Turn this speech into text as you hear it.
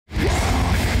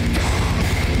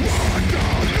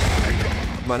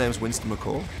My name's Winston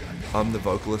McCall. I'm the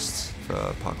vocalist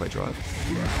for Parkway Drive.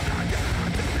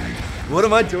 What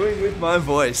am I doing with my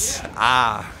voice?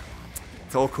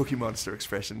 It's all Cookie Monster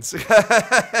expressions. We're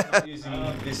not using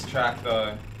this track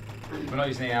though. We're not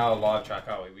using our live track,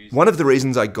 are we? One of the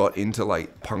reasons I got into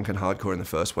like punk and hardcore in the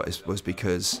first place was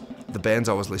because the bands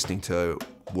I was listening to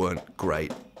weren't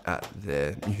great at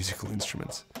their musical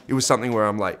instruments. It was something where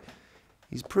I'm like,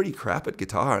 he's pretty crap at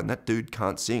guitar and that dude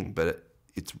can't sing, but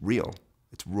it's real,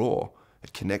 it's raw,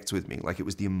 it connects with me. Like it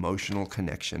was the emotional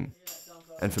connection.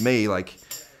 And for me, like,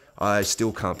 I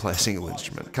still can't play a single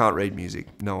instrument, can't read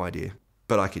music, no idea,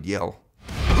 but I could yell,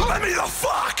 "Let me the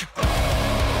fuck!"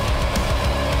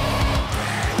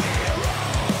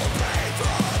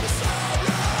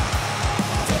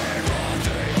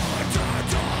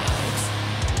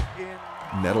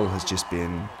 Metal has just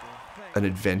been an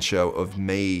adventure of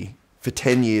me for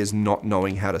 10 years not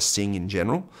knowing how to sing in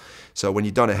general. So when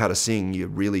you don't know how to sing, you're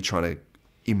really trying to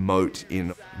emote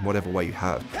in whatever way you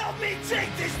have. Help me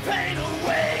take this pain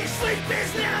away. Sleep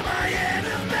is now my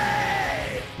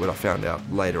enemy. What I found out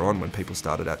later on when people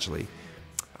started actually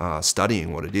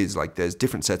studying what it is, like there's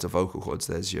different sets of vocal cords.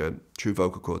 There's your true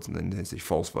vocal cords and then there's the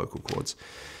false vocal cords.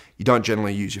 You don't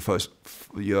generally use your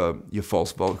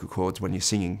false vocal cords when you're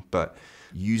singing, but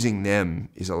using them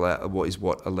is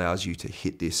what allows you to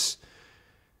hit this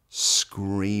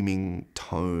screaming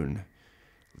tone,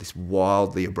 this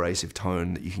wildly abrasive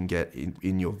tone that you can get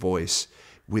in your voice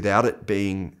without it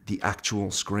being the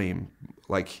actual scream.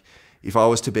 Like if I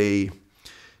was to be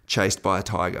chased by a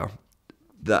tiger,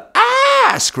 the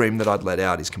scream that I'd let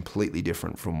out is completely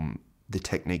different from the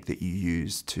technique that you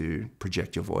use to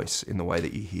project your voice in the way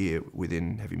that you hear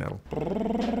within heavy metal.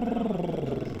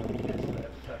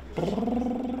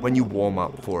 When you warm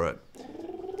up for it,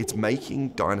 it's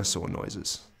making dinosaur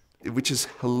noises, which is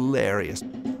hilarious.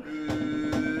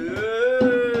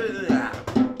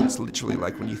 It's literally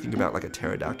like when you think about like a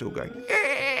pterodactyl going,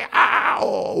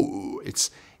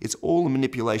 it's all a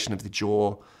manipulation of the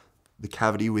jaw, the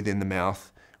cavity within the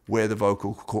mouth, where the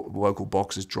vocal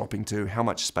box is dropping to, how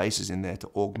much space is in there to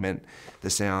augment the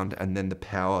sound, and then the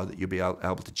power that you'll be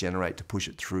able to generate to push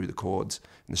it through the chords,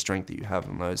 and the strength that you have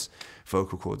on those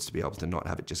vocal cords to be able to not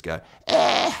have it just go,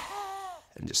 and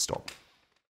just stop.